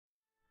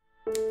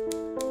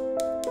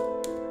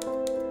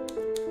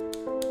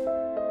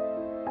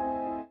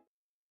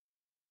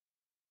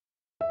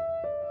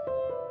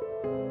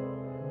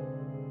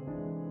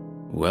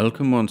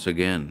welcome once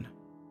again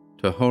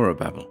to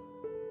HorrorBabble.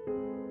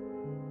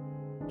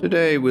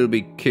 Today we'll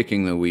be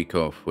kicking the week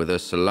off with a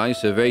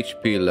slice of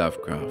H.P.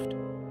 Lovecraft,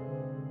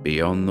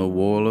 Beyond the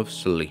Wall of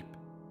Sleep.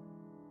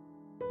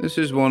 This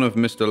is one of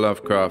Mr.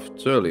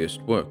 Lovecraft's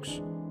earliest works,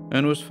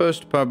 and was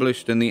first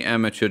published in the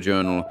amateur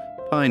journal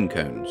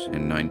Pinecones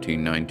in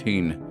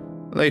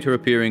 1919, later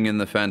appearing in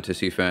the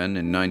Fantasy Fan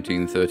in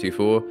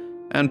 1934,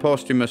 and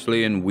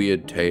posthumously in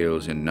Weird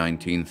Tales in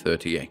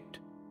 1938.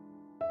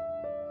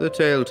 The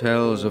tale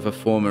tells of a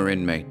former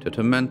inmate at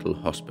a mental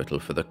hospital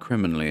for the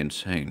criminally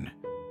insane,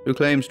 who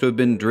claims to have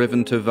been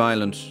driven to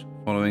violence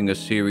following a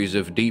series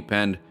of deep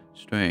and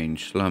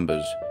strange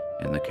slumbers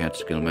in the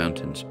Catskill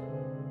Mountains.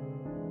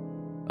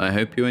 I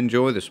hope you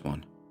enjoy this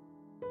one.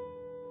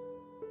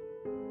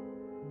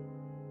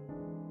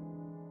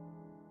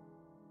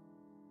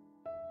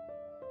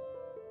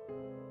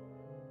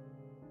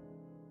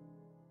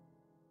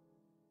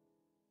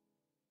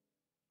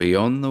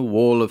 Beyond the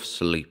Wall of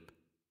Sleep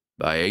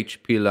by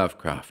H.P.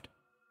 Lovecraft.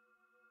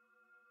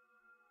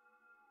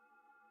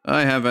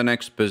 I have an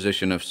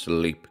exposition of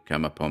sleep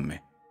come upon me.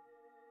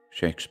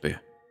 Shakespeare.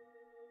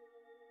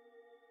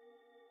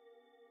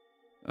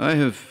 I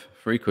have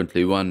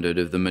frequently wondered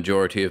if the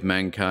majority of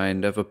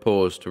mankind ever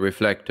pause to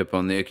reflect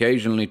upon the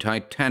occasionally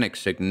titanic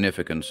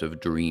significance of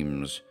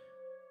dreams,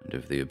 and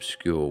of the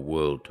obscure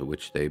world to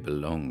which they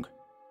belong.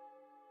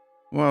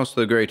 Whilst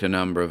the greater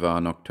number of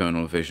our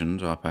nocturnal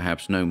visions are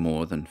perhaps no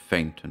more than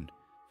faint and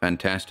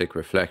fantastic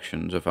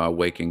reflections of our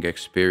waking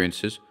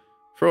experiences,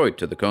 Freud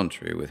to the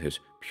contrary with his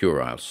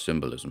puerile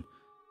symbolism,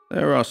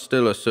 there are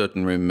still a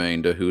certain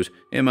remainder whose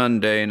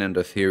immundane and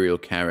ethereal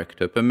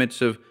character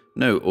permits of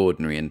no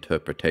ordinary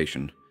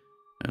interpretation,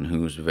 and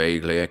whose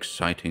vaguely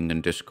exciting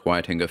and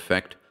disquieting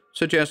effect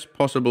suggests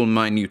possible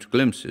minute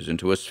glimpses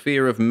into a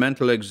sphere of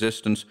mental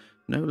existence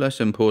no less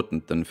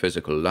important than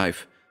physical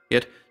life,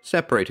 yet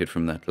separated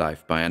from that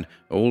life by an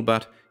all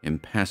but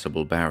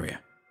impassable barrier.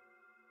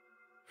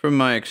 From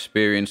my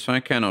experience, I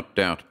cannot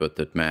doubt but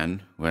that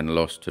man, when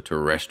lost to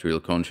terrestrial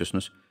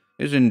consciousness,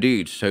 is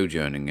indeed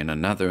sojourning in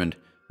another and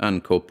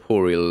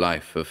uncorporeal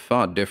life of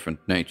far different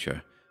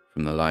nature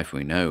from the life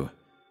we know,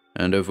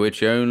 and of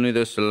which only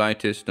the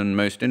slightest and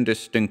most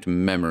indistinct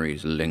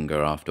memories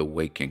linger after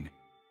waking.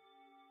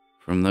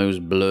 From those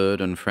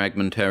blurred and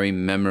fragmentary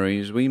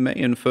memories we may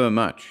infer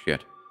much,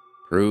 yet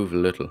prove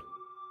little.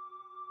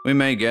 We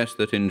may guess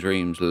that in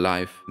dreams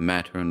life,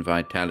 matter, and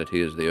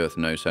vitality, as the earth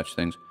knows such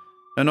things,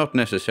 are not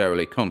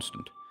necessarily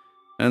constant,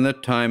 and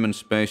that time and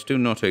space do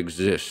not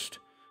exist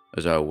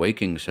as our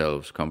waking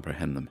selves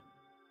comprehend them.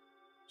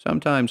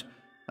 Sometimes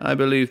I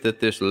believe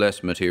that this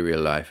less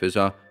material life is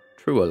our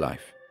truer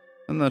life,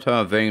 and that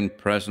our vain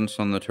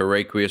presence on the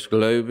terraqueous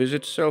globe is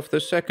itself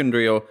the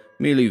secondary or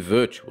merely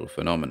virtual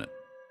phenomenon.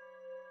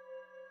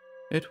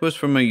 It was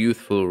from a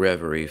youthful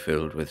reverie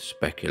filled with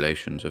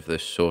speculations of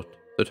this sort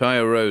that I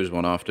arose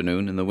one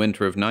afternoon in the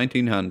winter of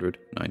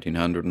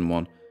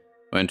 1900-1901,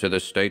 when to the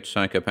state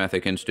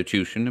psychopathic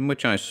institution in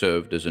which I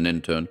served as an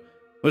intern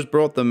was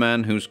brought the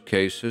man whose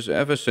case has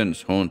ever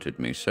since haunted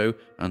me so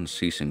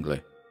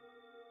unceasingly.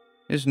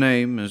 His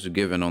name, as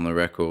given on the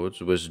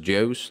records, was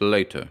Joe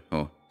Slater,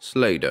 or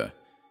Slader,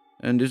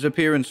 and his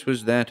appearance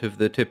was that of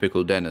the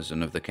typical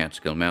denizen of the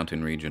Catskill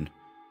Mountain region,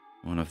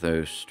 one of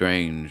those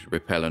strange,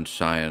 repellent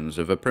scions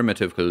of a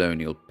primitive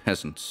colonial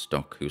peasant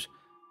stock whose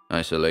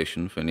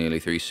isolation for nearly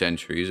 3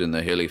 centuries in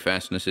the hilly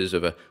fastnesses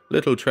of a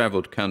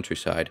little-traveled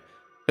countryside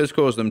has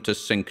caused them to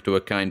sink to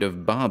a kind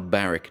of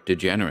barbaric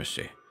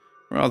degeneracy,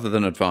 rather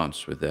than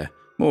advance with their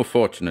more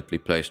fortunately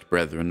placed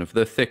brethren of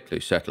the thickly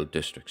settled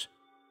districts.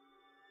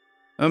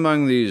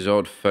 Among these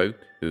odd folk,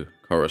 who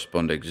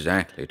correspond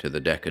exactly to the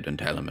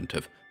decadent element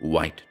of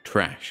white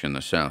trash in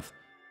the South,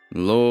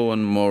 law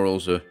and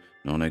morals are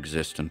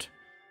non-existent,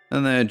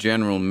 and their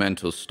general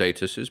mental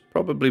status is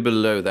probably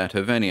below that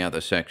of any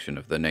other section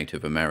of the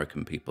Native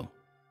American people.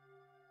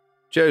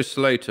 Joe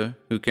Slater,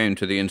 who came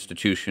to the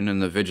institution in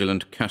the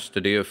vigilant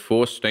custody of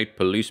 4 state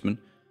policemen,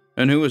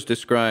 and who was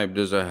described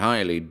as a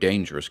highly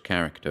dangerous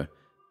character,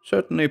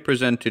 certainly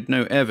presented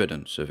no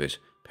evidence of his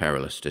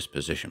perilous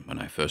disposition when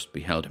I first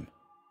beheld him.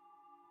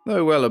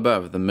 Though well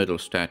above the middle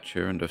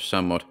stature and of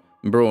somewhat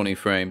brawny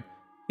frame,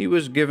 he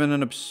was given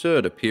an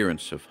absurd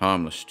appearance of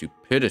harmless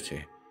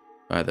stupidity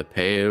by the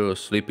pale,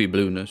 sleepy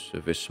blueness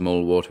of his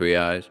small watery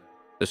eyes,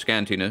 the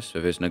scantiness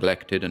of his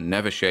neglected and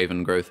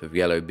never-shaven growth of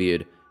yellow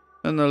beard,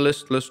 and the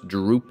listless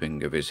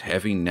drooping of his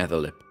heavy nether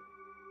lip.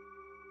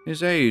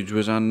 His age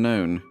was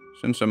unknown,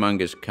 since among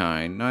his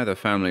kind neither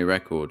family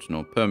records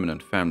nor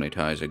permanent family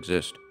ties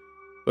exist,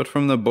 but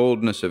from the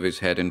baldness of his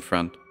head in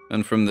front,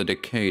 and from the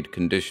decayed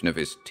condition of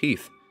his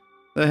teeth,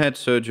 the head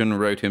surgeon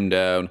wrote him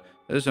down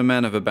as a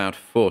man of about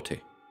 40.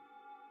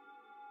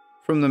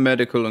 From the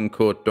medical and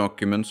court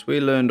documents we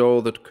learned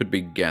all that could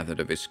be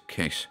gathered of his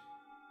case.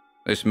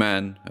 This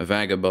man, a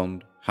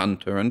vagabond,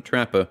 hunter, and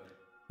trapper,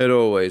 had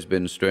always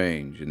been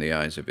strange in the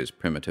eyes of his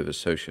primitive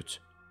associates.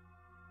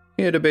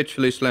 He had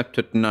habitually slept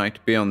at night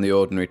beyond the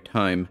ordinary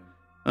time,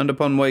 and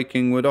upon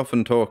waking would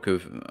often talk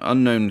of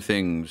unknown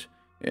things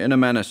in a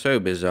manner so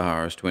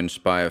bizarre as to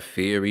inspire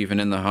fear even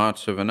in the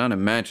hearts of an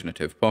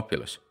unimaginative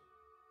populace.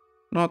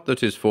 Not that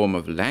his form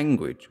of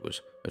language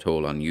was at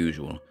all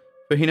unusual,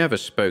 for he never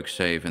spoke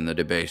save in the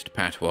debased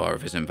patois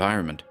of his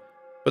environment,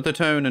 but the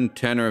tone and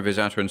tenor of his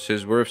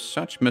utterances were of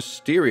such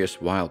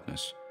mysterious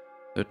wildness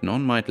that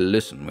none might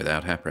listen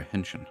without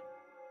apprehension.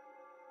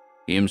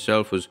 He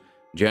himself was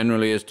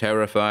generally as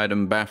terrified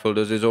and baffled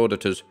as his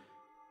auditors,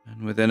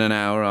 and within an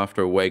hour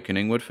after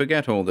awakening would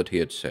forget all that he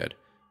had said,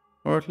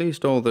 or at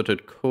least all that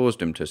had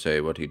caused him to say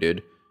what he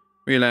did,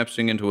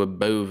 relapsing into a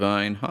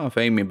bovine,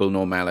 half-amiable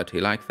normality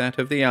like that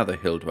of the other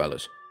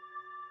hill-dwellers.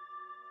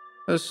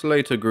 As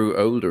Slater grew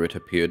older, it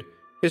appeared,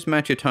 his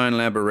matutinal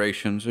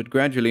aberrations had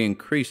gradually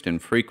increased in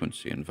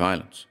frequency and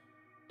violence,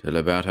 till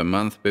about a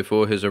month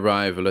before his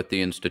arrival at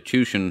the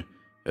institution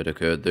had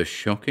occurred the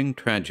shocking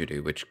tragedy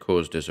which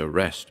caused his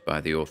arrest by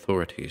the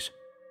authorities.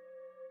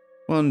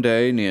 One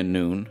day near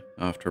noon,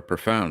 after a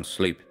profound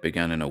sleep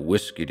began in a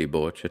whiskey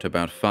debauch at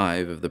about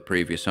 5 of the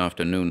previous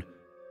afternoon,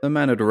 the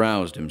man had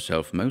roused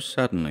himself most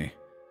suddenly,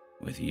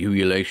 with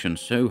ululation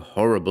so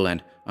horrible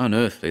and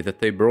unearthly that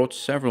they brought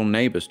several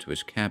neighbors to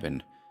his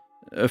cabin,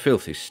 a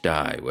filthy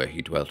sty where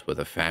he dwelt with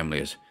a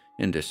family as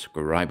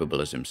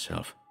indescribable as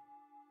himself.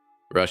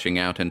 Rushing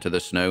out into the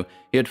snow,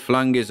 he had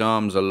flung his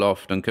arms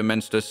aloft and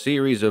commenced a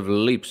series of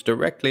leaps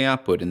directly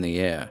upward in the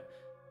air,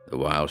 the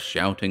while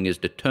shouting his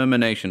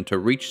determination to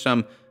reach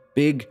some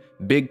big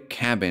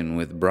cabin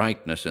with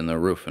brightness in the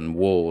roof and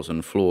walls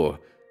and floor,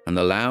 and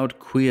the loud,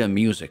 queer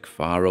music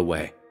far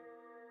away.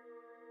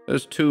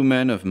 As 2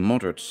 men of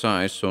moderate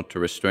size sought to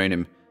restrain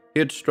him, he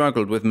had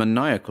struggled with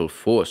maniacal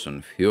force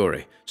and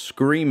fury,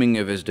 screaming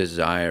of his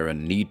desire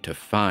and need to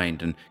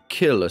find and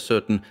kill a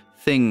certain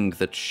thing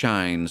that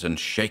shines and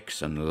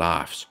shakes and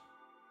laughs.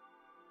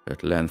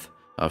 At length,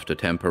 after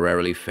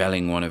temporarily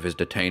felling one of his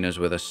detainers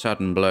with a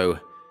sudden blow,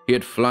 he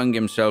had flung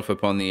himself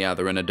upon the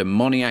other in a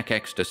demoniac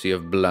ecstasy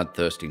of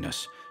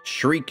bloodthirstiness,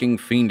 shrieking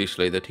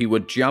fiendishly that he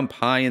would jump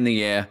high in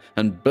the air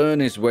and burn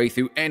his way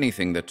through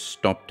anything that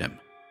stopped him.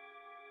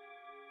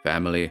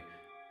 Family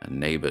and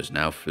neighbors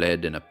now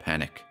fled in a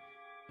panic,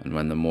 and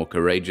when the more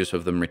courageous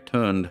of them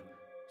returned,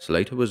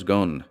 Slater was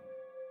gone,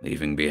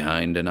 leaving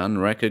behind an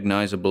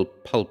unrecognizable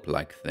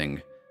pulp-like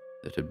thing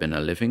that had been a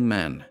living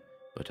man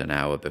but an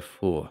hour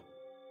before.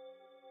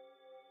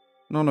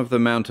 None of the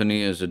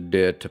mountaineers had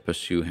dared to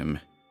pursue him,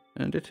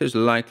 and it is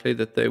likely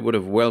that they would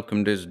have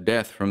welcomed his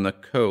death from the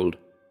cold.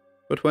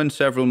 But when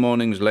several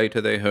mornings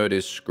later they heard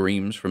his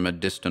screams from a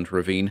distant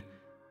ravine,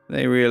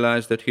 they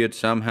realized that he had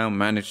somehow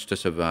managed to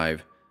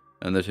survive,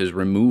 and that his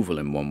removal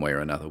in one way or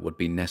another would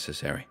be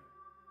necessary.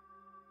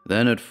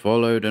 Then had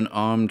followed an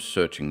armed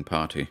searching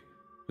party,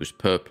 whose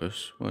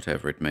purpose,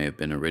 whatever it may have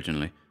been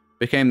originally,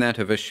 became that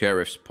of a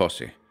sheriff's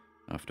posse,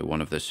 after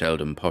one of the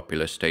seldom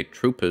popular state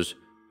troopers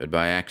had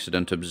by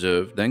accident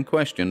observed, then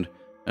questioned,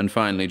 and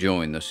finally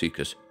joined the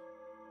seekers.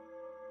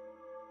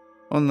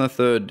 On the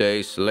 3rd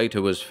day,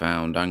 Slater was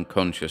found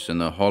unconscious in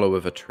the hollow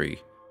of a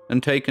tree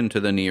and taken to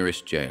the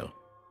nearest jail,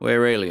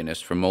 where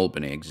alienists from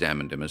Albany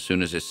examined him as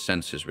soon as his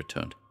senses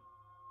returned.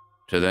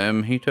 To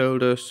them he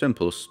told a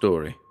simple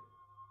story.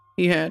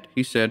 He had,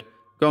 he said,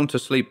 gone to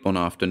sleep one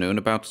afternoon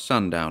about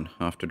sundown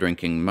after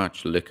drinking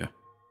much liquor.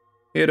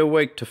 He had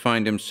awaked to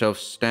find himself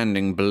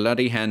standing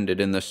bloody-handed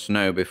in the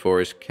snow before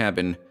his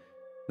cabin,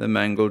 the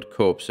mangled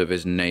corpse of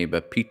his neighbor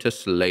Peter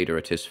Slater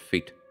at his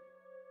feet.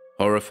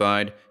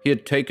 Horrified, he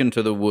had taken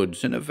to the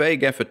woods in a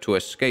vague effort to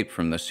escape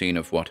from the scene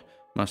of what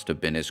must have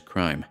been his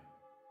crime.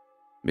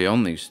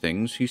 Beyond these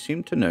things, he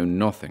seemed to know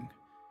nothing,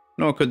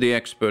 nor could the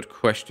expert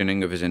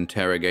questioning of his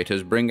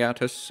interrogators bring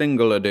out a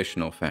single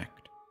additional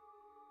fact.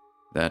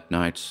 That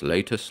night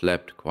Slater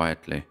slept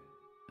quietly,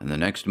 and the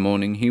next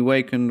morning he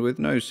wakened with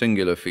no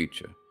singular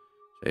feature,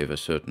 save a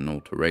certain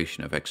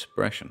alteration of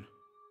expression.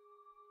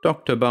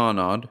 Dr.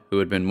 Barnard, who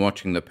had been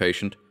watching the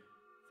patient,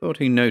 thought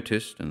he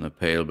noticed in the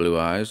pale blue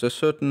eyes a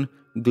certain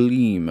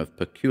gleam of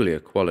peculiar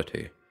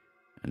quality,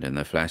 and in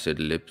the flaccid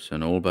lips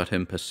an all but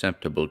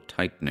imperceptible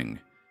tightening,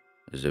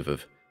 as if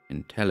of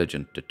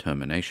intelligent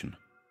determination.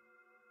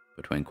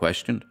 But when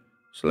questioned,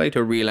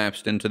 Slater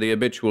relapsed into the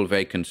habitual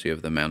vacancy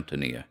of the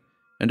mountaineer,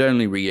 and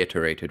only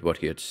reiterated what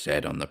he had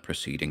said on the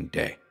preceding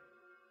day.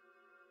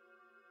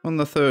 On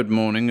the 3rd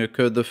morning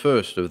occurred the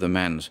first of the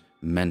man's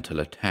mental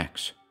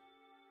attacks.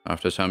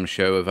 After some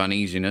show of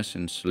uneasiness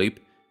in sleep,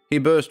 he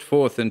burst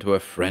forth into a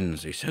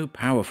frenzy so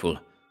powerful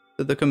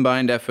that the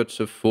combined efforts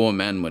of 4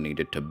 men were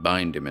needed to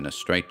bind him in a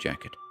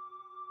straitjacket.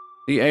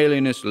 The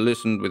alienists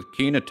listened with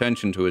keen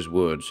attention to his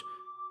words,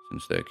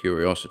 since their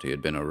curiosity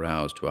had been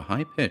aroused to a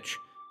high pitch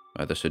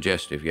by the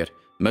suggestive yet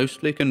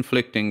mostly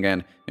conflicting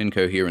and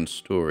incoherent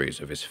stories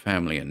of his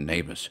family and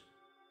neighbors.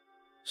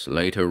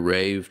 Slater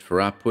raved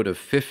for upward of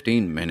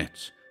 15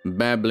 minutes,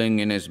 babbling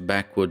in his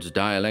backwoods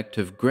dialect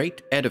of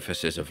great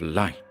edifices of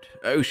light,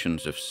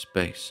 oceans of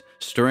space,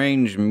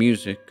 strange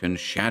music, and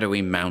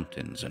shadowy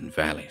mountains and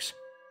valleys.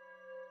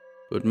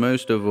 But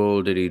most of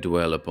all did he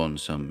dwell upon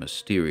some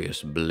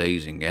mysterious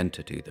blazing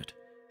entity that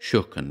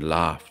shook and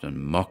laughed and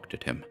mocked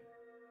at him.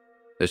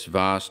 This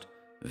vast,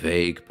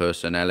 vague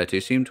personality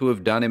seemed to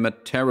have done him a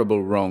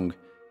terrible wrong,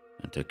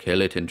 and to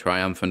kill it in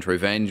triumphant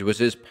revenge was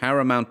his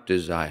paramount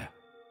desire.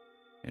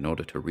 In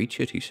order to reach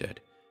it, he said,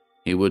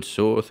 he would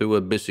soar through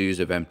abysses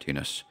of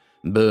emptiness,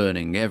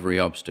 burning every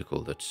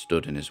obstacle that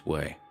stood in his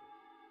way.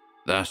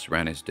 Thus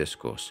ran his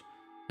discourse,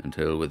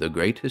 until with the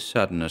greatest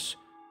suddenness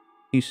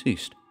he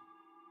ceased.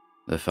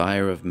 The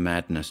fire of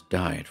madness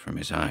died from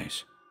his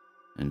eyes,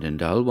 and in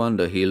dull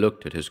wonder he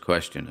looked at his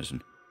questioners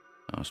and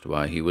asked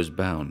why he was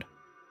bound.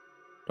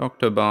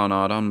 Dr.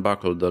 Barnard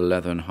unbuckled the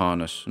leathern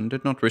harness and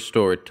did not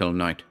restore it till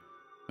night,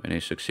 when he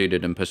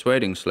succeeded in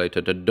persuading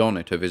Slater to don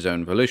it of his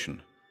own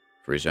volition,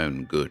 for his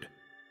own good.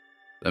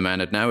 The man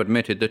had now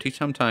admitted that he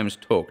sometimes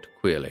talked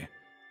queerly,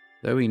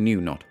 though he knew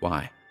not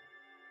why.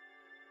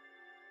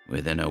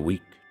 Within a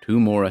week, 2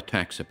 more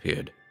attacks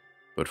appeared,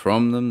 but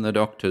from them the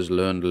doctors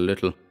learned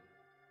little.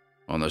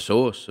 On the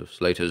source of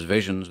Slater's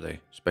visions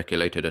they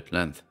speculated at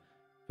length,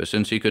 for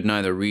since he could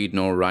neither read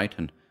nor write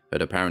and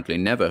had apparently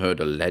never heard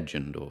a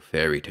legend or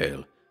fairy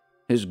tale,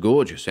 his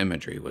gorgeous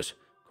imagery was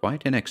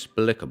quite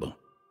inexplicable.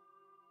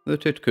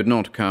 That it could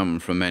not come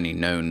from any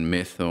known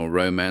myth or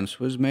romance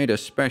was made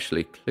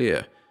especially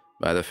clear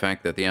by the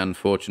fact that the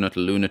unfortunate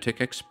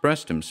lunatic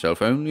expressed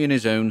himself only in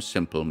his own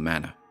simple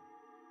manner.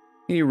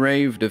 He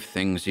raved of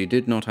things he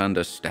did not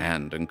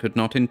understand and could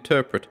not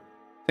interpret,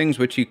 things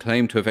which he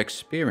claimed to have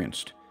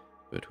experienced,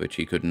 but which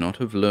he could not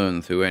have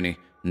learned through any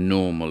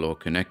normal or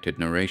connected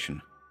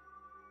narration.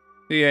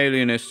 The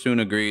alienist soon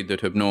agreed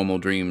that abnormal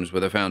dreams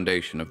were the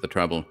foundation of the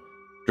trouble,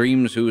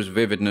 dreams whose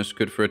vividness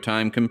could for a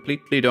time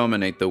completely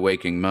dominate the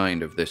waking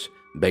mind of this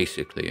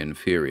basically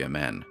inferior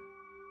man.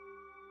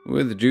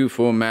 With due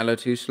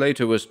formality,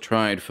 Slater was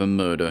tried for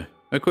murder,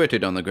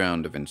 acquitted on the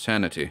ground of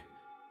insanity,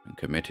 and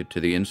committed to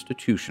the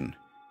institution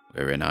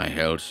wherein I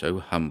held so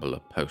humble a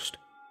post.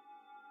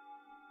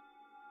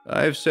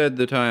 I have said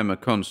that I am a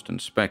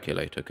constant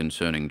speculator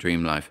concerning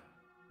dream life,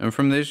 and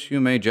from this you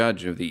may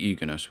judge of the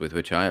eagerness with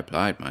which I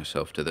applied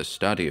myself to the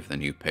study of the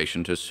new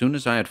patient as soon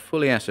as I had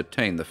fully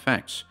ascertained the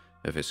facts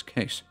of his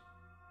case.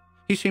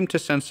 He seemed to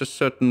sense a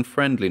certain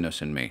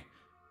friendliness in me,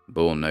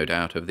 born no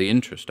doubt of the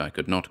interest I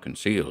could not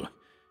conceal,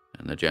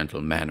 and the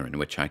gentle manner in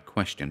which I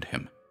questioned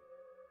him.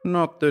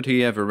 Not that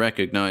he ever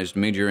recognized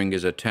me during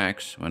his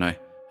attacks, when I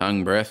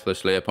hung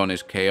breathlessly upon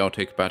his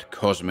chaotic but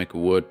cosmic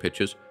word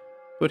pictures,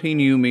 but he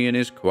knew me in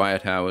his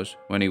quiet hours,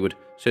 when he would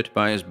sit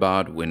by his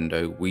barred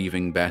window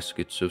weaving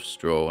baskets of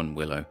straw and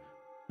willow,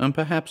 and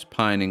perhaps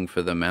pining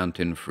for the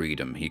mountain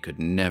freedom he could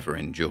never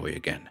enjoy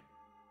again.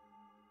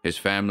 His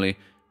family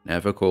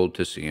never called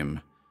to see him.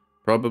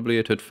 Probably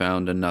it had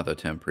found another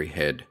temporary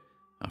head,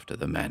 after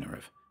the manner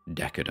of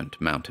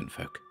decadent mountain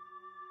folk.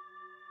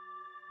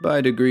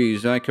 By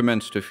degrees I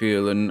commenced to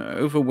feel an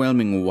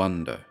overwhelming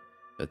wonder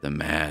at the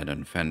mad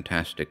and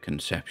fantastic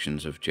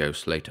conceptions of Joe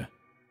Slater.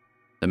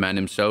 The man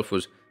himself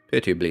was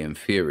pitiably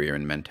inferior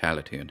in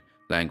mentality and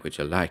language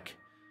alike,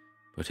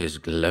 but his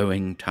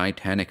glowing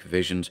titanic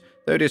visions,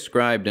 though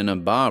described in a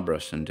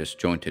barbarous and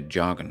disjointed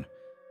jargon,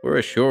 were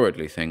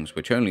assuredly things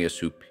which only a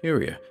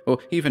superior or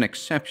even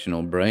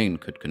exceptional brain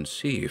could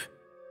conceive.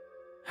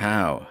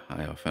 How,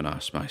 I often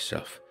asked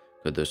myself,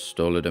 could the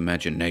stolid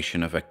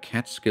imagination of a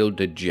Catskill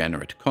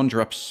degenerate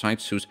conjure up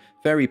sights whose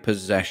very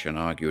possession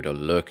argued a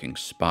lurking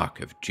spark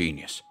of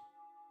genius?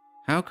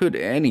 How could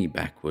any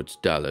backwoods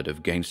dullard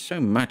have gained so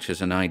much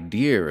as an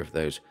idea of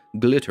those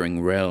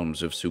glittering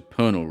realms of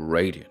supernal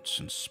radiance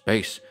and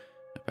space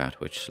about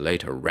which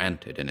Slater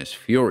ranted in his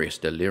furious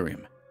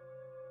delirium?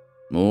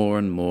 More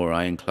and more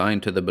I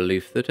inclined to the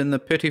belief that in the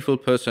pitiful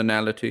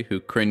personality who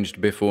cringed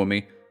before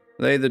me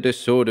lay the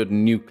disordered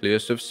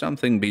nucleus of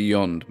something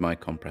beyond my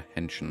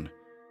comprehension,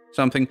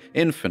 something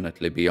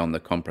infinitely beyond the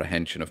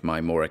comprehension of my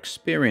more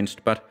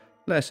experienced but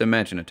less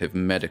imaginative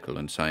medical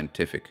and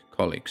scientific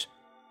colleagues.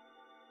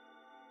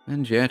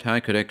 And yet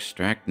I could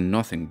extract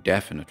nothing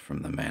definite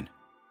from the man.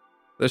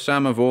 The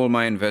sum of all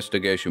my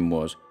investigation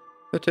was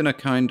that in a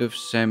kind of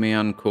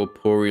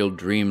semi-uncorporeal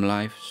dream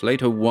life,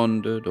 Slater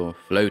wandered or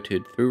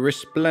floated through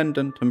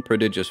resplendent and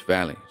prodigious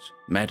valleys,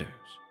 meadows,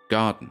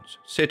 gardens,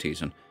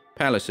 cities, and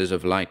palaces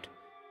of light,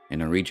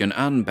 in a region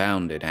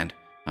unbounded and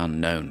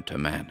unknown to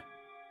man.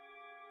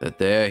 That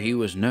there he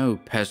was no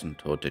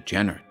peasant or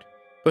degenerate,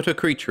 but a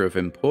creature of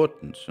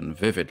importance and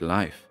vivid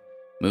life,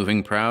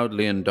 moving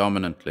proudly and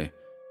dominantly,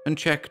 and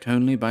checked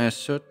only by a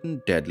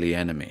certain deadly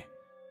enemy,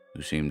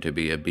 who seemed to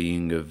be a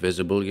being of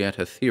visible yet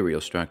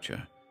ethereal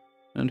structure,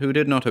 and who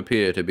did not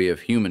appear to be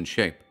of human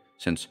shape,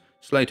 since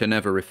Slater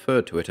never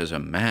referred to it as a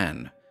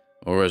man,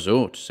 or as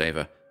aught save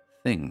a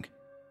thing.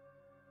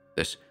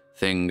 This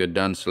thing had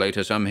done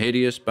Slater some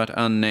hideous but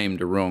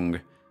unnamed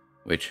wrong,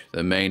 which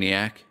the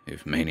maniac,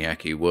 if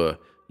maniac he were,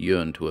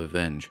 yearned to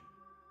avenge.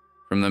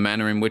 From the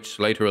manner in which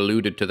Slater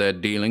alluded to their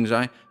dealings,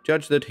 I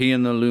judged that he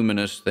and the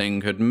luminous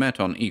thing had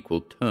met on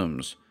equal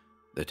terms,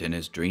 that in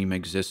his dream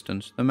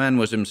existence the man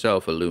was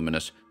himself a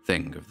luminous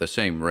thing of the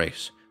same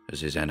race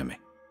as his enemy.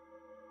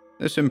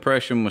 This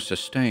impression was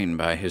sustained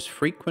by his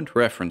frequent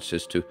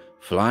references to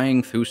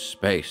flying through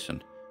space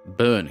and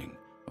burning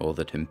all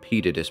that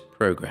impeded his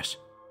progress.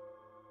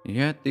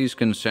 Yet these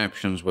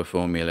conceptions were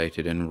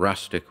formulated in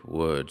rustic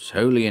words,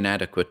 wholly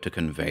inadequate to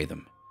convey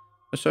them,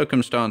 a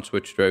circumstance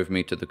which drove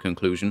me to the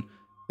conclusion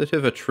that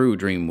if a true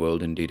dream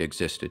world indeed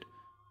existed,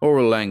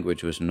 oral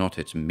language was not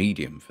its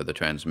medium for the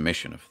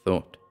transmission of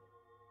thought.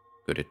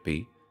 Could it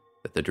be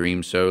that the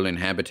dream soul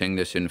inhabiting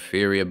this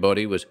inferior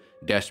body was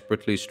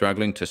desperately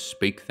struggling to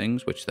speak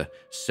things which the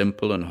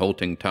simple and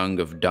halting tongue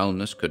of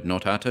dullness could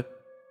not utter?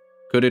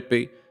 Could it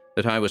be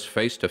that I was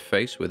face to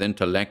face with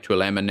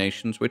intellectual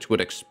emanations which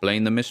would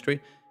explain the mystery,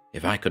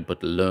 if I could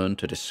but learn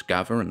to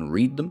discover and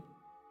read them?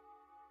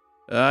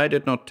 I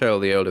did not tell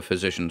the elder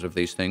physicians of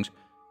these things,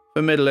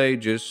 for middle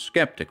age is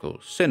skeptical,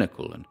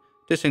 cynical, and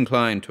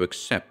disinclined to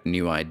accept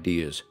new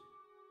ideas.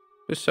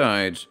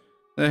 Besides,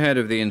 the head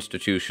of the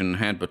institution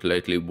had but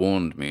lately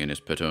warned me in his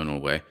paternal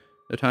way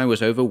that I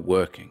was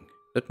overworking,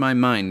 that my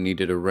mind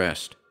needed a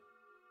rest.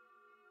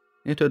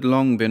 It had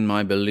long been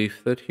my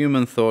belief that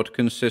human thought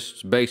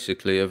consists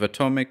basically of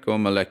atomic or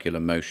molecular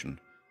motion,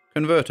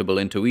 convertible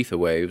into ether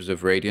waves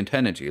of radiant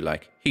energy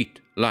like heat,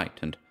 light,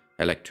 and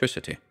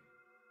electricity.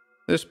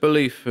 This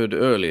belief had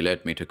early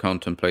led me to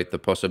contemplate the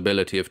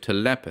possibility of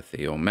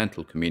telepathy or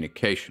mental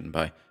communication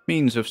by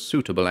means of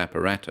suitable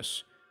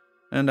apparatus,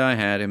 and I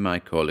had in my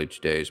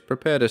college days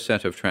prepared a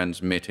set of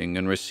transmitting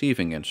and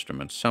receiving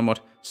instruments somewhat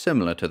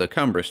similar to the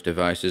cumbrous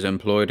devices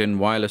employed in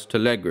wireless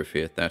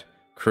telegraphy at that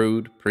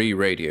crude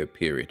pre-radio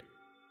period.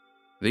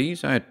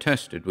 These I had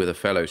tested with a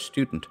fellow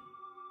student,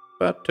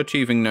 but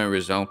achieving no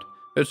result,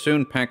 had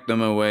soon packed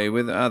them away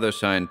with other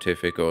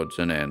scientific odds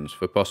and ends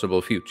for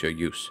possible future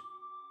use.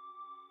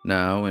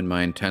 Now, in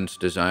my intense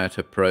desire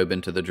to probe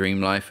into the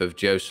dream life of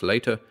Joe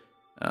Slater,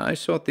 I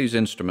sought these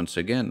instruments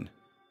again,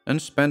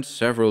 and spent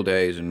several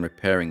days in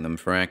repairing them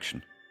for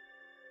action.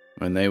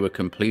 When they were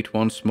complete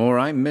once more,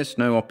 I missed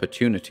no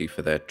opportunity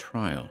for their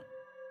trial.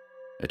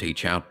 At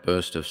each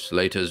outburst of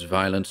Slater's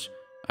violence,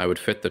 I would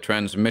fit the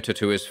transmitter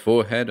to his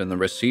forehead and the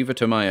receiver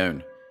to my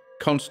own,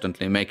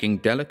 constantly making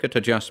delicate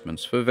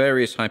adjustments for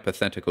various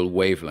hypothetical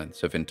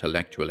wavelengths of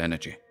intellectual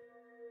energy.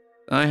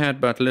 I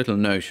had but little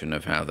notion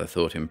of how the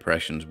thought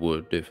impressions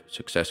would, if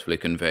successfully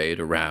conveyed,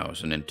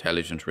 arouse an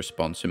intelligent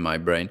response in my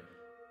brain,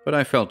 but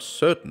I felt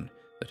certain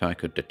that I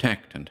could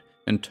detect and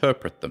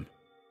interpret them.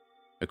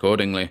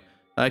 Accordingly,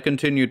 I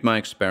continued my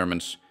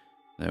experiments,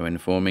 though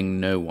informing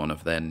no one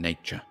of their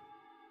nature.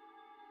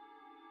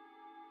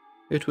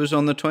 It was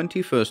on the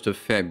 21st of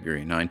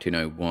February,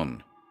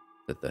 1901,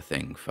 that the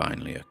thing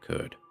finally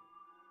occurred.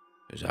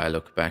 As I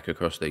look back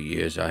across the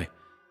years, I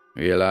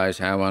realize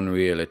how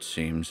unreal it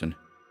seems, and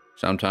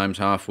sometimes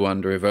half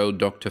wonder if old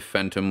Dr.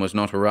 Fenton was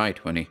not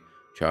right when he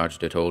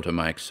charged it all to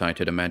my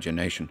excited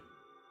imagination.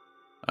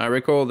 I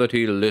recall that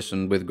he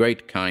listened with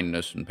great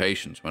kindness and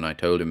patience when I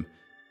told him,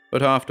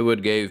 but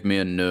afterward gave me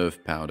a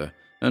nerve powder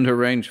and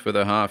arranged for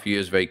the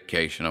half-year's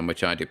vacation on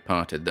which I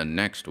departed the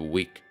next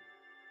week.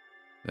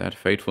 That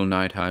fateful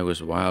night I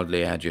was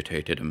wildly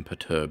agitated and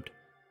perturbed,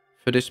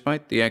 for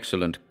despite the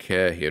excellent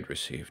care he had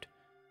received,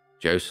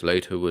 Joe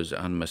Slater was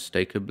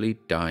unmistakably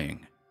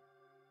dying.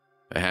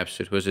 Perhaps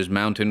it was his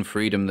mountain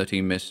freedom that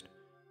he missed,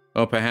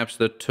 or perhaps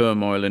the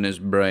turmoil in his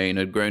brain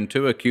had grown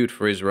too acute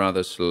for his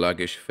rather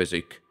sluggish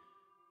physique,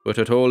 but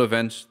at all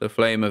events the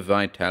flame of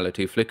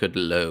vitality flickered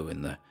low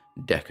in the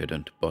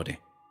decadent body.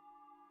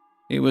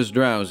 He was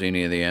drowsy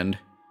near the end,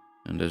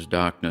 and as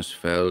darkness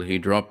fell he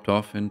dropped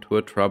off into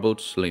a troubled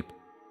sleep.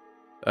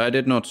 I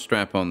did not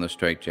strap on the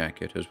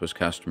straitjacket, as was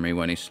customary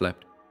when he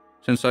slept,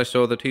 since I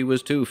saw that he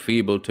was too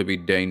feeble to be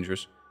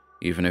dangerous,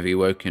 even if he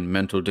woke in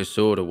mental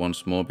disorder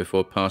once more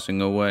before passing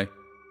away.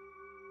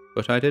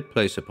 But I did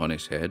place upon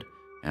his head,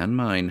 and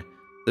mine,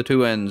 the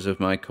two ends of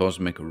my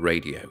cosmic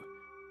radio,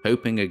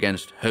 hoping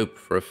against hope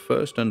for a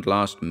first and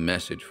last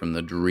message from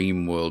the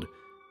dream world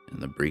in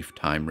the brief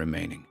time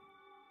remaining.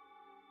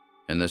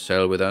 In the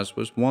cell with us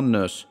was one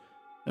nurse,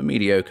 a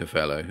mediocre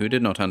fellow who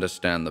did not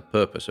understand the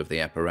purpose of the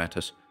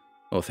apparatus,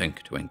 or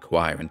think to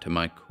inquire into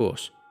my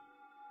course.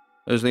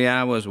 As the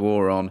hours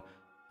wore on,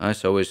 I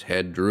saw his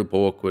head droop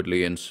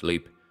awkwardly in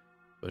sleep,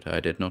 but I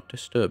did not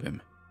disturb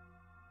him.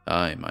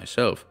 I,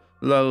 myself,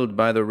 lulled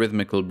by the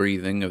rhythmical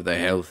breathing of the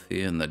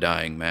healthy and the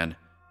dying man,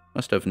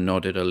 must have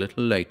nodded a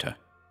little later.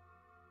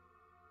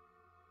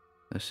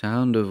 The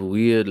sound of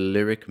weird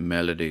lyric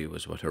melody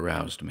was what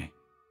aroused me.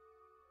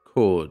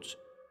 Chords,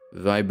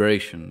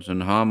 vibrations,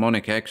 and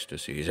harmonic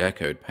ecstasies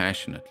echoed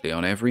passionately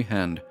on every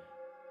hand,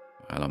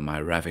 while on my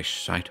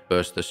ravished sight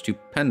burst the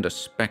stupendous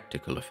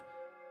spectacle of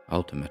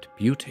ultimate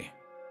beauty.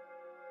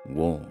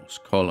 Walls,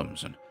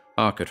 columns, and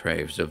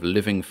architraves of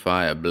living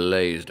fire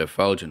blazed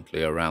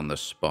effulgently around the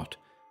spot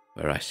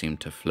where I seemed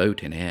to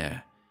float in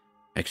air,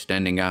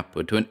 extending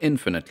upward to an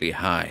infinitely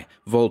high,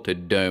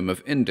 vaulted dome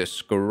of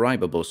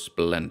indescribable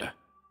splendor.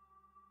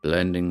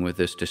 Blending with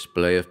this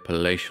display of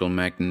palatial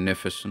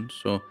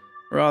magnificence, or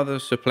rather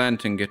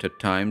supplanting it at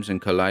times in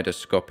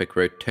kaleidoscopic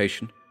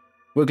rotation,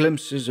 were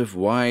glimpses of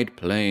wide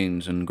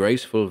plains and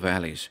graceful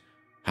valleys,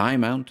 high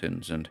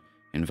mountains and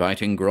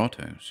inviting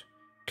grottos,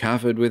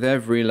 covered with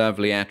every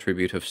lovely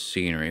attribute of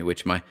scenery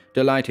which my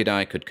delighted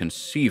eye could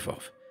conceive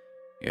of,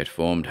 yet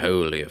formed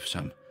wholly of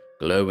some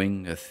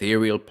glowing,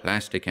 ethereal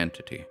plastic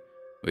entity,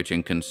 which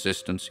in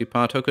consistency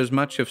partook as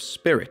much of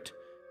spirit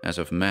as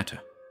of matter.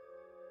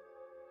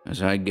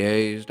 As I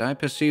gazed, I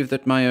perceived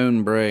that my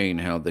own brain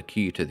held the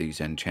key to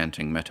these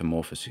enchanting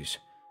metamorphoses,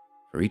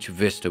 for each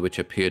vista which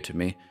appeared to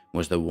me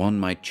was the one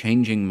my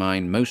changing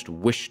mind most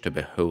wished to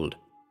behold.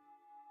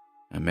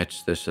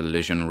 Amidst this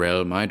Elysian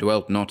realm I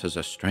dwelt not as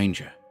a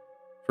stranger,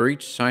 for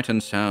each sight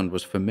and sound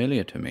was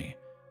familiar to me,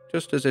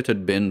 just as it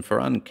had been for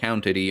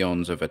uncounted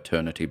eons of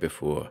eternity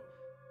before,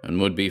 and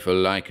would be for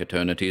like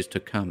eternities to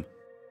come.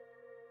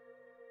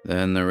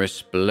 Then the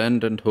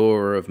resplendent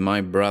horror of my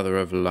brother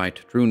of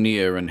light drew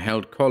near and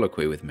held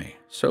colloquy with me,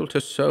 soul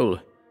to soul,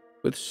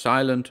 with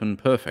silent and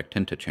perfect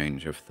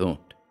interchange of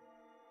thought.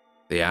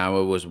 The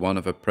hour was one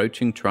of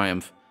approaching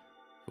triumph,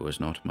 for was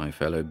not my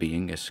fellow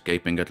being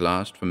escaping at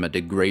last from a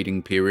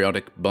degrading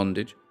periodic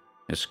bondage,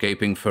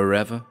 escaping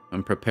forever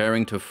and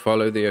preparing to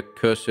follow the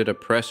accursed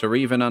oppressor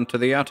even unto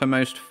the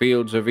uttermost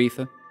fields of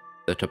ether,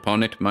 that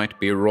upon it might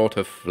be wrought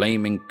a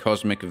flaming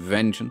cosmic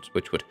vengeance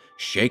which would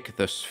shake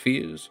the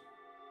spheres?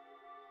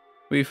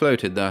 We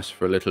floated thus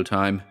for a little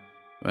time,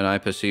 when I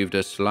perceived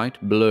a slight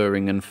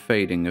blurring and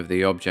fading of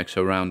the objects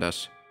around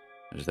us,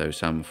 as though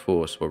some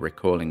force were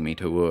recalling me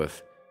to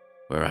earth,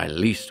 where I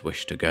least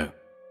wished to go.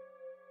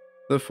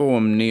 The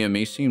form near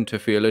me seemed to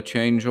feel a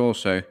change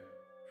also,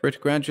 for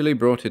it gradually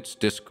brought its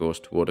discourse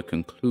toward a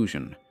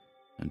conclusion,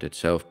 and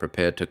itself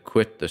prepared to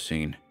quit the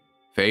scene,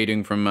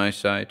 fading from my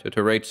sight at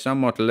a rate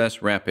somewhat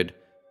less rapid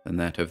than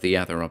that of the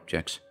other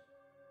objects.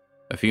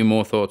 A few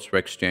more thoughts were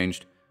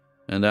exchanged,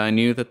 and I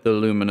knew that the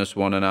luminous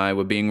one and I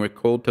were being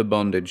recalled to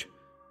bondage,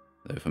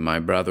 though for my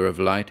brother of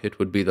light it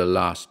would be the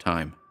last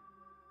time.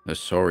 The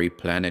sorry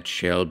planet's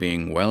shell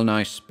being well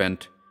nigh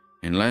spent,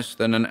 in less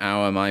than an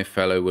hour my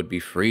fellow would be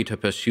free to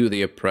pursue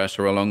the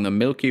oppressor along the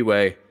Milky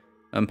Way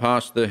and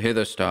pass the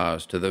hither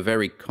stars to the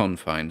very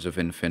confines of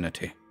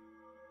infinity.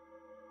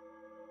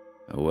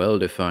 A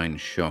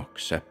well-defined shock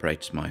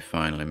separates my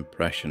final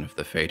impression of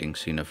the fading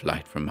scene of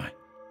light from my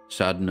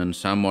sudden and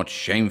somewhat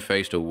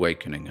shamefaced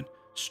awakening and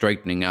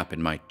straightening up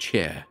in my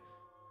chair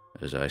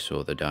as I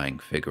saw the dying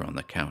figure on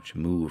the couch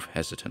move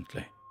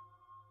hesitantly.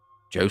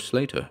 Joe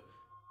Slater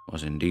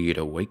was indeed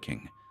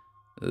awaking,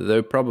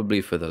 though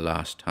probably for the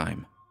last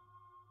time.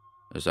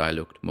 As I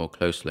looked more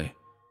closely,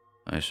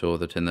 I saw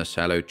that in the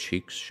sallow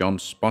cheeks shone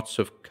spots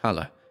of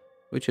color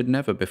which had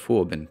never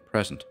before been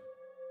present.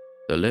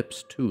 The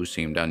lips, too,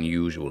 seemed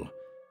unusual,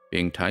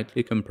 being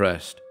tightly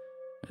compressed,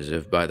 as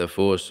if by the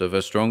force of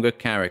a stronger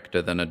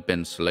character than had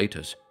been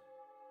Slater's.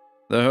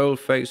 The whole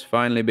face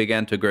finally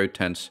began to grow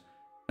tense,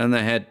 and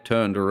the head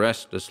turned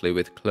restlessly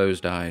with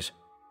closed eyes.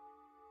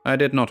 I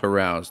did not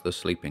arouse the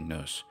sleeping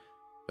nurse,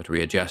 but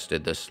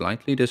readjusted the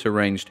slightly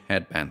disarranged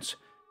headbands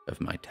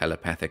of my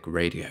telepathic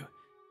radio,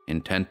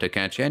 intent to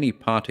catch any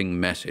parting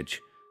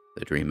message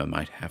the dreamer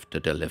might have to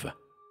deliver.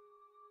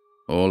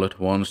 All at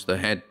once the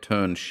head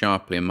turned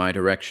sharply in my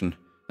direction,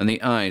 and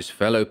the eyes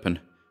fell open,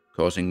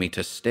 causing me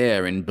to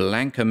stare in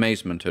blank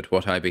amazement at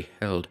what I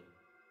beheld.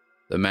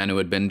 The man who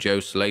had been Joe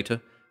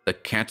Slater, the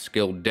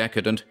Catskill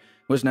decadent,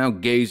 was now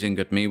gazing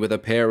at me with a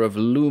pair of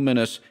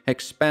luminous,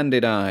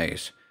 expanded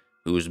eyes,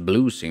 whose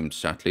blue seemed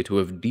subtly to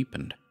have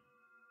deepened.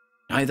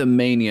 Neither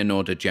mania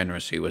nor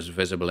degeneracy was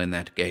visible in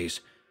that gaze,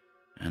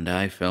 and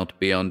I felt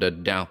beyond a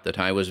doubt that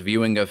I was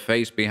viewing a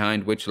face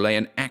behind which lay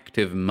an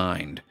active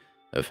mind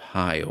of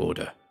high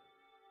order.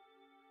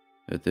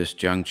 At this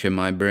juncture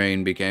my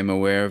brain became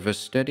aware of a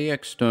steady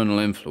external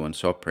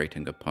influence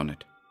operating upon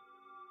it.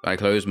 I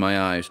closed my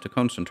eyes to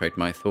concentrate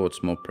my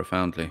thoughts more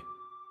profoundly,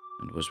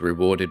 and was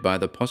rewarded by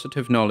the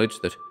positive knowledge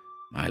that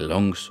my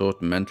long-sought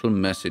mental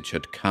message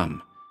had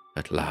come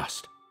at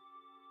last.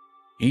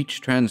 Each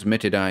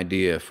transmitted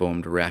idea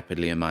formed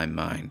rapidly in my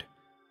mind,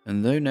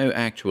 and though no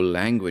actual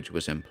language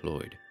was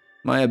employed,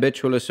 my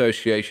habitual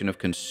association of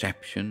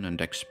conception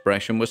and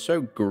expression was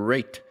so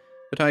great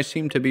that I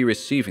seemed to be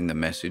receiving the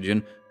message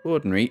in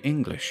ordinary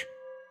English.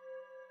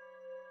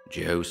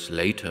 "Joe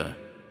Slater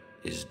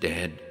is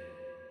dead,"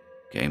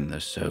 came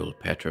the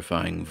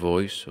soul-petrifying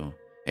voice or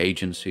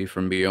agency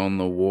from beyond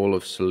the wall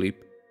of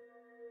sleep.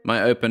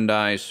 My opened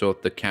eyes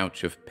sought the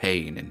couch of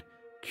pain in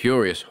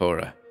curious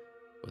horror,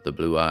 but the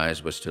blue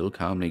eyes were still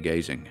calmly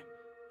gazing,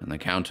 and the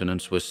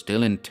countenance was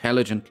still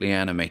intelligently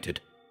animated.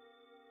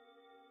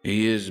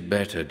 "He is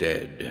better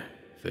dead,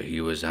 for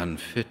he was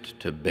unfit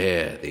to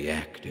bear the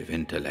active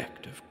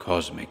intellect of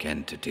cosmic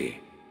entity.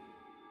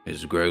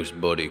 His gross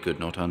body could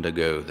not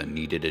undergo the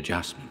needed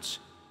adjustments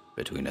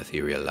between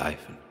ethereal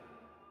life and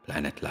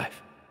planet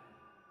life.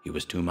 He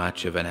was too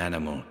much of an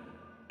animal,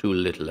 too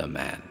little a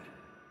man.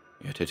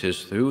 Yet it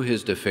is through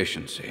his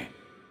deficiency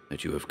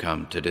that you have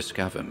come to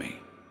discover me,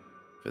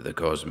 for the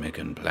cosmic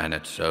and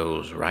planet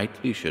souls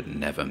rightly should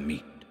never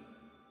meet.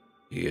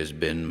 He has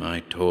been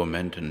my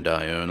torment and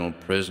diurnal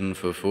prison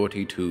for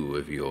 42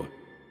 of your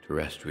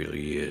terrestrial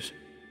years.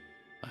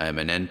 I am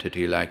an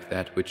entity like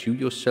that which you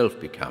yourself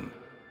become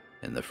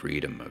in the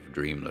freedom of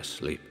dreamless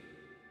sleep.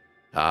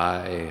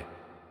 I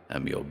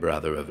am your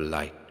brother of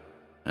light,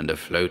 and have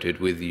floated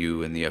with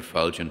you in the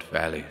effulgent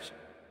valleys,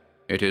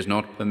 it is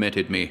not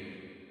permitted me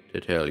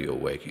to tell your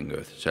waking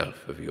earth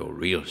self of your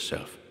real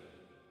self,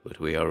 but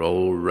we are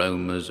all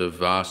roamers of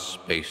vast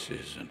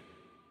spaces and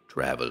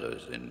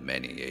travelers in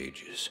many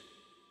ages.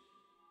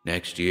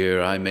 Next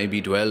year I may be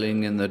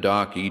dwelling in the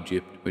dark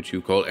Egypt which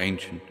you call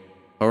ancient,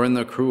 or in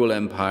the cruel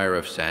empire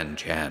of San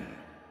Chan,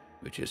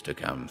 which is to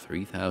come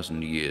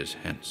 3,000 years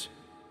hence.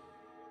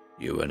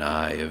 You and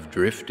I have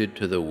drifted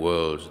to the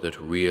worlds that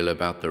reel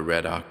about the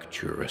red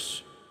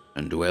Arcturus,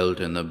 and dwelt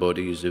in the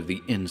bodies of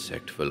the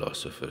insect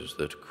philosophers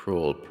that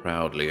crawl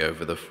proudly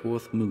over the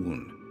fourth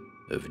moon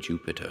of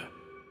Jupiter.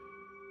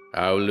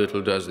 How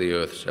little does the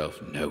Earth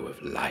self know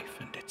of life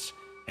and its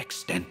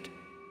extent?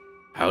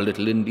 How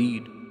little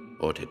indeed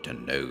ought it to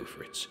know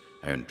for its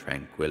own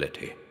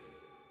tranquility?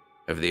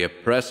 Of the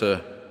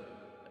oppressor,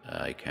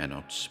 I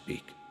cannot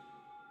speak.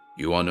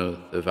 You on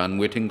Earth have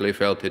unwittingly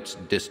felt its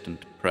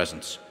distant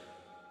presence.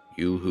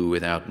 You who,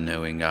 without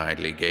knowing,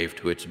 idly gave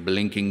to its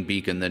blinking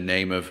beacon the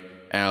name of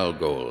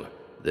Algol,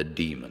 the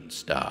demon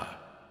star.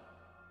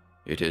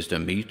 It is to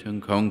meet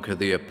and conquer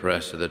the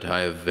oppressor that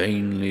I have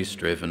vainly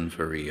striven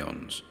for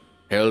eons,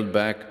 held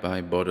back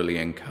by bodily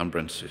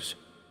encumbrances.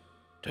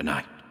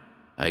 Tonight,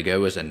 I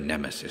go as a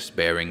nemesis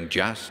bearing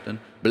just and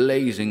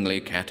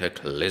blazingly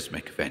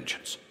cataclysmic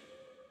vengeance.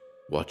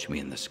 Watch me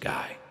in the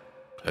sky,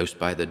 close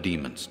by the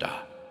demon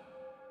star.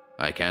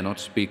 I cannot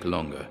speak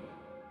longer,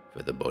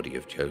 for the body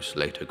of Joe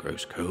Slater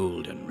grows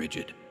cold and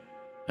rigid,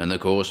 and the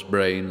coarse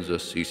brains are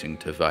ceasing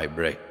to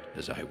vibrate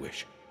as I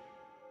wish.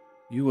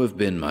 You have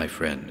been my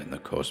friend in the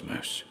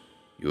cosmos.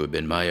 You have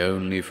been my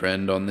only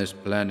friend on this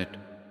planet,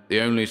 the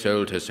only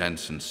soul to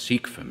sense and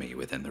seek for me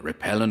within the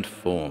repellent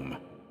form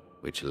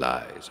which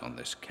lies on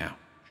this couch.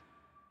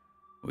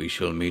 We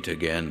shall meet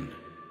again,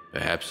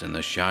 perhaps in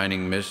the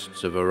shining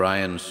mists of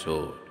Orion's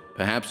sword,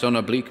 perhaps on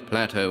a bleak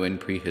plateau in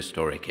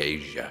prehistoric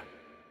Asia,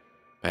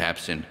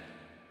 perhaps in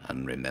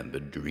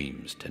unremembered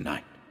dreams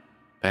tonight,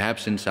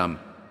 perhaps in some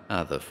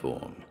other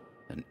form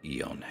an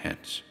eon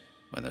hence,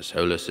 when the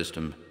solar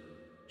system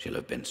shall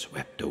have been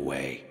swept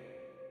away.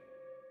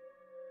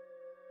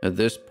 At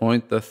this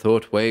point the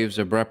thought waves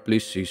abruptly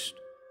ceased,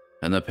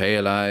 and the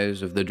pale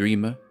eyes of the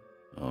dreamer,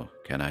 or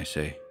can I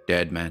say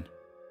dead man,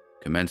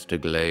 commenced to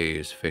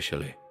glaze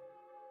fishily.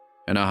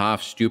 In a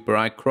half-stupor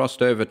I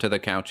crossed over to the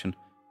couch and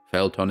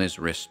felt on his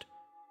wrist,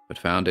 but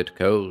found it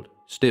cold,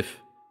 stiff,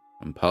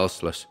 and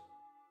pulseless.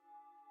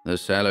 The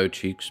sallow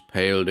cheeks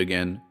paled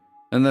again,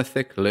 and the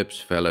thick lips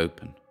fell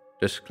open,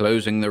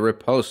 disclosing the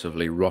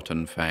repulsively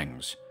rotten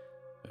fangs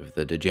of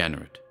the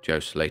degenerate Joe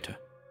Slater.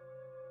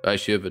 I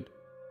shivered,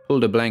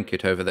 pulled a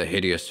blanket over the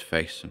hideous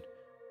face, and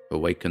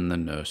awakened the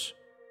nurse.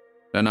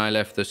 Then I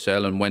left the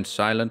cell and went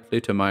silently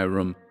to my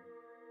room.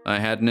 I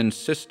had an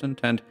insistent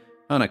and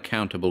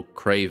unaccountable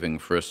craving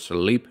for a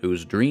sleep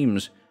whose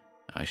dreams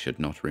I should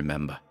not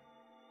remember.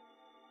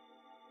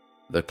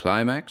 The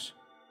climax?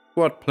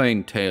 What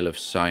plain tale of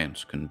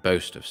science can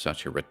boast of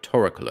such a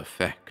rhetorical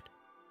effect?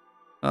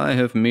 I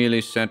have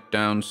merely set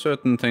down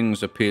certain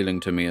things appealing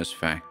to me as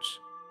facts,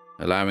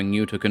 allowing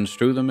you to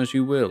construe them as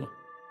you will.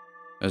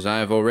 As I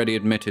have already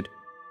admitted,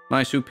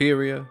 my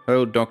superior,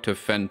 old Dr.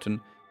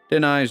 Fenton,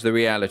 denies the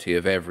reality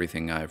of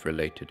everything I have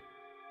related.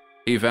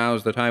 He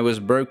vows that I was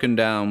broken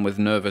down with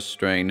nervous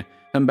strain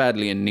and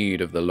badly in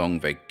need of the long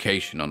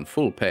vacation on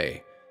full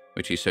pay,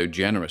 which he so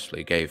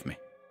generously gave me.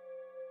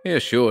 He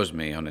assures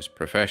me on his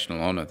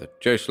professional honor that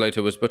Joe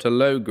Slater was but a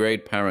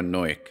low-grade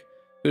paranoic,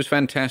 whose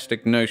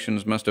fantastic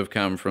notions must have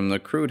come from the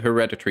crude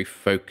hereditary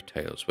folk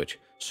tales which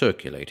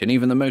circulate in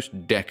even the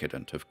most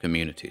decadent of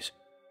communities.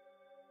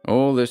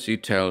 All this he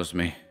tells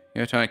me,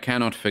 yet I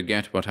cannot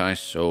forget what I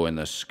saw in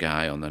the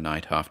sky on the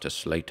night after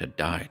Slater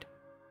died.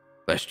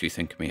 Lest you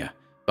think me a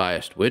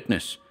biased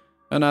witness,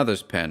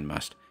 another's pen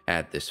must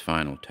add this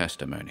final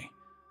testimony,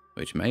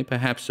 which may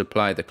perhaps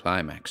supply the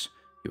climax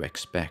you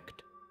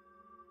expect.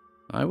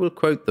 I will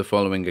quote the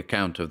following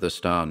account of the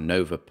star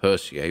Nova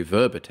Persei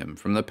verbatim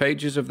from the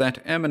pages of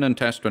that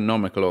eminent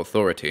astronomical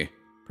authority,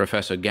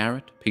 Professor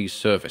Garrett P.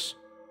 Service.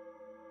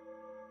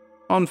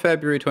 On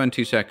February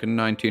 22,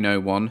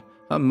 1901,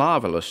 a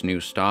marvelous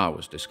new star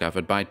was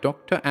discovered by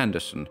Dr.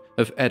 Anderson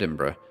of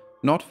Edinburgh,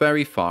 not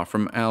very far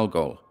from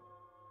Algol.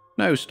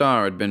 No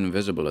star had been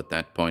visible at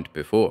that point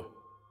before.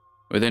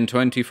 Within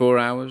 24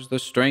 hours, the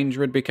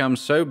stranger had become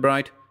so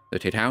bright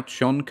that it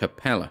outshone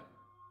Capella.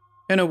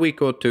 In a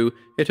week or two,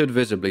 it had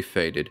visibly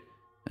faded,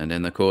 and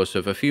in the course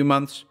of a few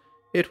months,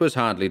 it was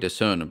hardly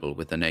discernible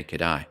with the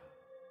naked eye.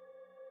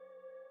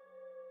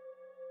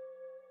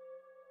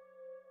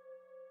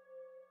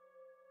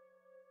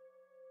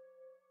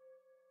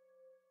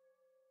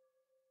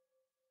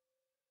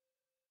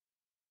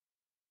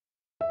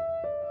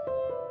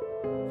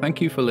 Thank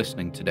you for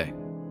listening today.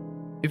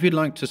 If you'd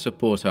like to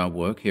support our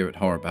work here at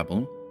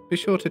HorrorBabble, be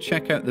sure to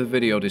check out the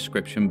video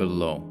description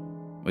below,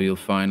 where you'll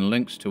find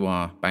links to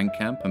our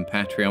Bandcamp and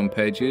Patreon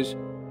pages,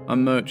 our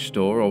merch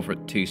store over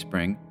at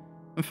Teespring,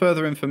 and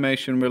further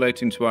information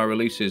relating to our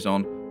releases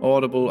on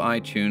Audible,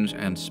 iTunes,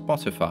 and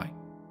Spotify.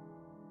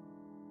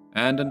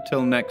 And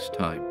until next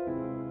time,